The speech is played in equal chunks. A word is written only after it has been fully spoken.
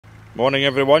Morning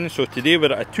everyone, so today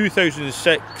we're at a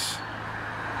 2006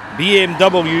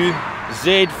 BMW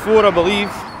Z4 I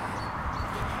believe.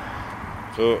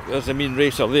 So there's the main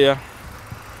racer there.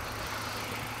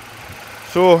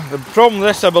 So the problem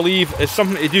with this I believe is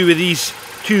something to do with these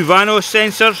two Vanos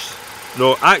sensors,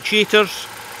 no actuators.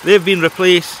 They've been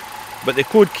replaced but the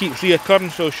code keeps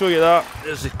reoccurring, so I'll show you that.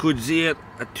 There's the codes there,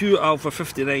 a 2 Alpha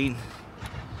 59.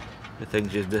 The thing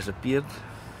just disappeared.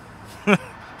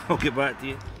 I'll get back to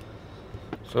you.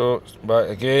 So it's back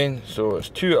again, so it's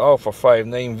 2 Alpha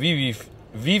 59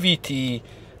 VVT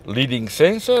leading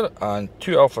sensor and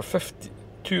 2 Alpha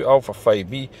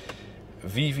 5B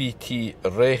VVT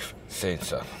ref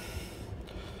sensor.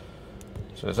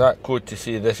 So is that code to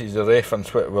say this is the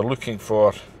reference what we're looking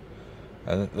for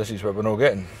and this is what we're not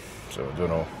getting? So I don't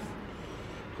know.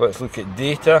 Let's look at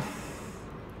data.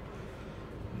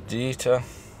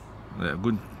 Right,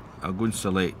 I'll go and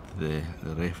select the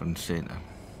reference center.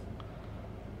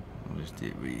 I'll just do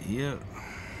it right here.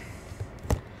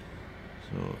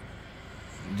 So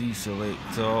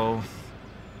deselect all.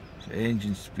 So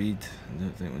engine speed, I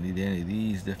don't think we need any of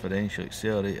these. Differential,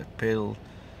 accelerator, pedal,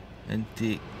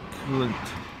 intake,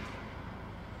 coolant,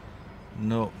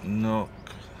 knock,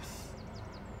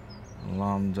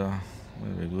 lambda,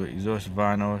 there we go, exhaust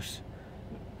Vanos,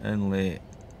 inlet.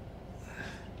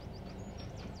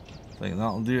 I think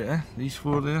that'll do it, these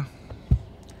four there.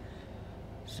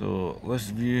 So let's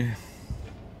view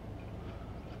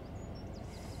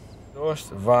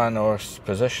exhaust Vanos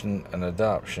position and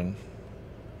adaptation.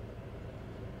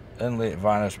 Inlet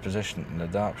Vanos position and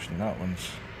adaptation. That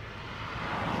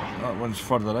one's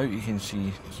further out, you can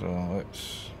see. So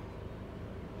let's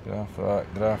graph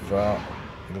that, graph that,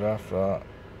 graph that,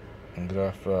 and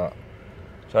graph that.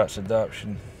 So that's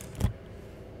adaptation.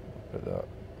 Put that.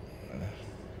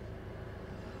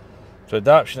 So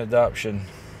adaptation,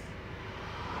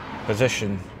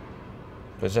 position.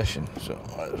 So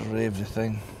let's rave the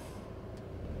thing.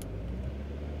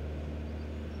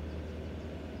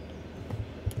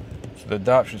 So the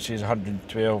adaptation says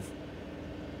 112,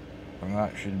 and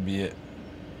that should be at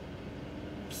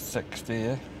 60.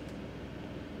 Eh?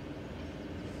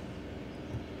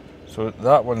 So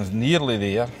that one's nearly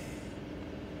there,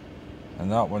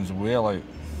 and that one's well out.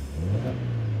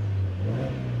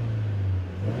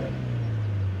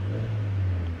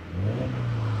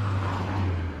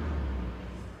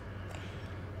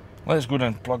 Let's go down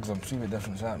and plug them, see what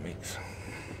difference that makes.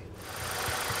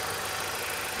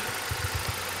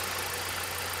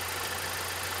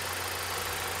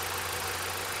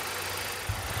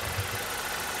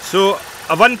 So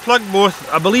I've unplugged both.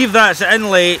 I believe that's the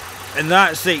inlet and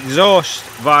that's the exhaust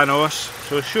Vanos.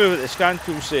 So I'll show you what the scan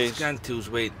tool says. Scan tools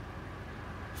went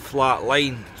flat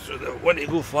line. So the one to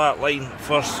go flat line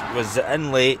first was the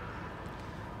inlet,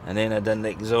 and then I done the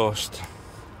exhaust.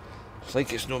 It's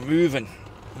like it's not moving.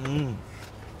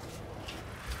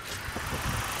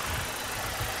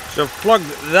 So I've plugged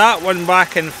that one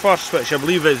back in first, which I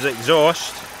believe is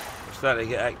exhaust. I'm starting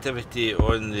to get activity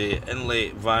on the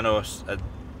inlet Vanos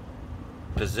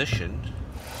position.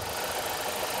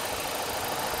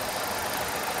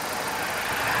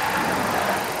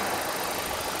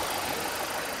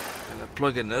 And I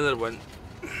plug in the other one.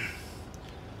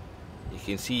 You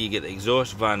can see you get the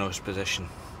exhaust Vanos position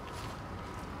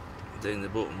down the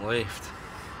bottom left.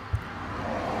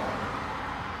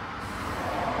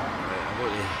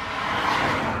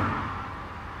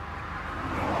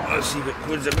 Let's see what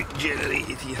codes are being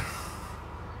generated here.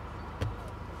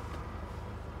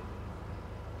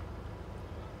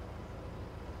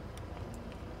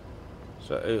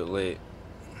 So outlet.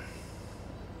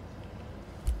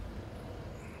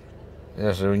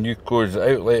 There's the new codes.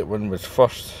 The outlet one was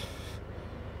first.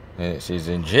 And it says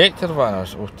injector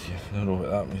Vanos. Oh dear, I don't know what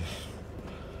that means.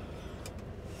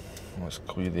 Let's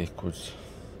clear the codes.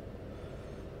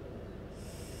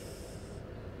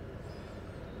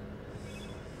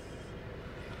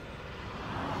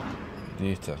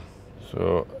 Data.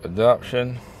 So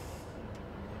adaptation,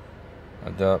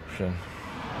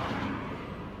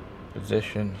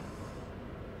 position.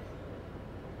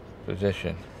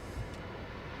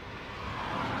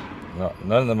 No,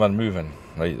 none of them are moving.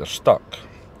 Right, they're stuck.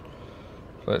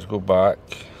 So let's go back.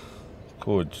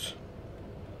 Codes.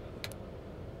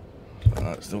 So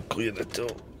that's no clear at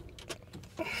all.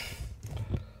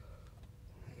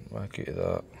 Back out of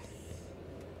that.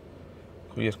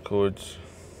 Clear codes.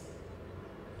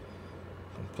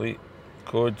 Complete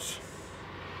codes.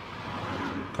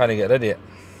 Can't get rid of it.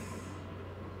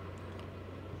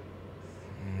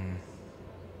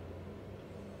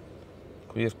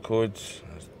 Clear codes.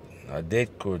 A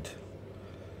dead code.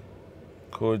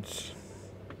 Codes.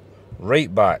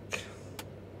 right back.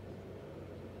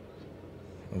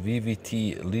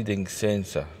 VVT leading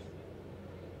sensor.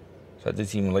 So that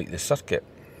doesn't even like the circuit.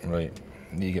 Right,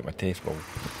 need to get my test bulb.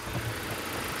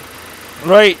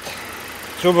 Right,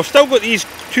 so we've still got these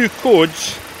two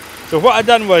codes. So what I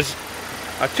done was,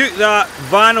 I took that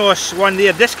Vanos one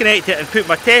there, disconnected it and put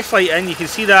my test light in. You can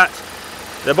see that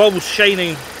the bulb's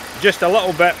shining just a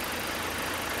little bit.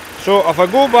 So if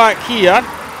I go back here,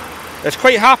 it's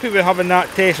quite happy with having that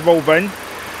test bulb in.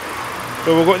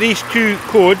 So we've got these two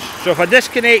codes. So if I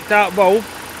disconnect that bulb,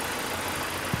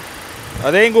 I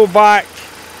then go back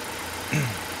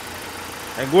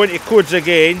and go into codes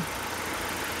again.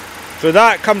 So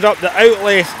that comes up the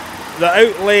outlet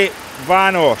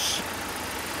Vanos.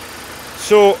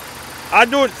 So I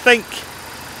don't think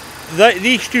that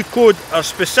these two codes are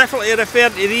specifically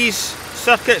referring to these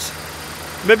circuits.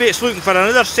 Maybe it's looking for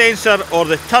another sensor or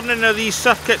the turning of these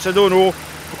circuits, I don't know,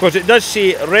 because it does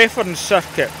say reference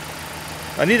circuit.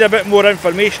 I need a bit more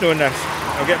information on this.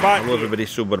 I'll get back. Hello everybody,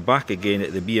 so we're back again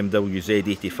at the BMW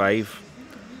Z85,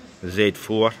 the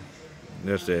Z4.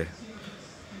 There's the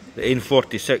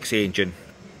N46 engine.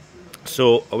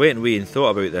 So I went away and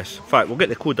thought about this. In fact, we'll get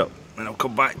the code up and I'll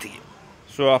come back to you.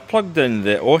 So I plugged in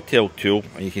the Autel tool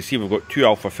and you can see we've got 2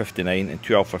 Alpha 59 and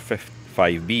 2 Alpha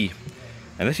 5B.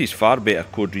 And this is far better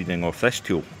code reading off this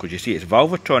tool, because you see it's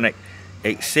Valvetronic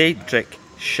eccentric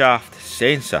shaft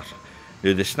sensor.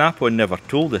 Now the snap-on never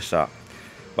told us that,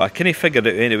 but I kind of figured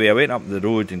it out anyway. I went up the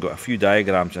road and got a few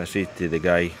diagrams and I said to the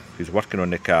guy who's working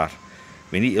on the car,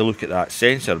 we need to look at that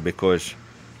sensor because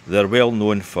they're well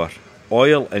known for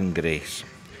oil ingress.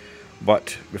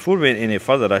 But before we went any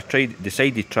further, I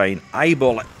decided to try and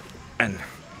eyeball it, and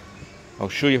I'll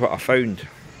show you what I found.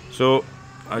 So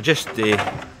I just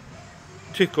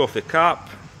took off the cap,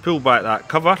 pulled back that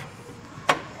cover,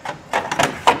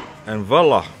 and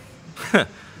voila,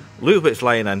 look what's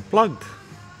lying unplugged.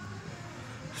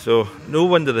 So no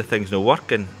wonder the thing's not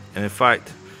working. And in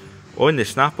fact, on the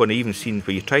snap-on I even seen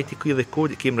where you tried to clear the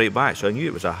code, it came right back. So I knew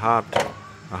it was a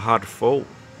hard fault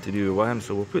to do with wiring.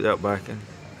 So we'll put that back in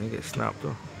and get it snapped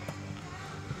off.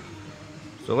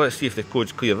 So let's see if the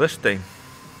code's clear this time.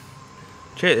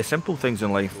 Check the simple things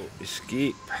in life.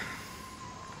 Escape.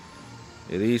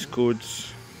 Erase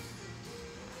codes.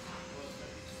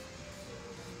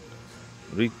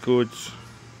 Read codes.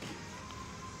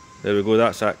 There we go,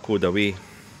 that's that code away.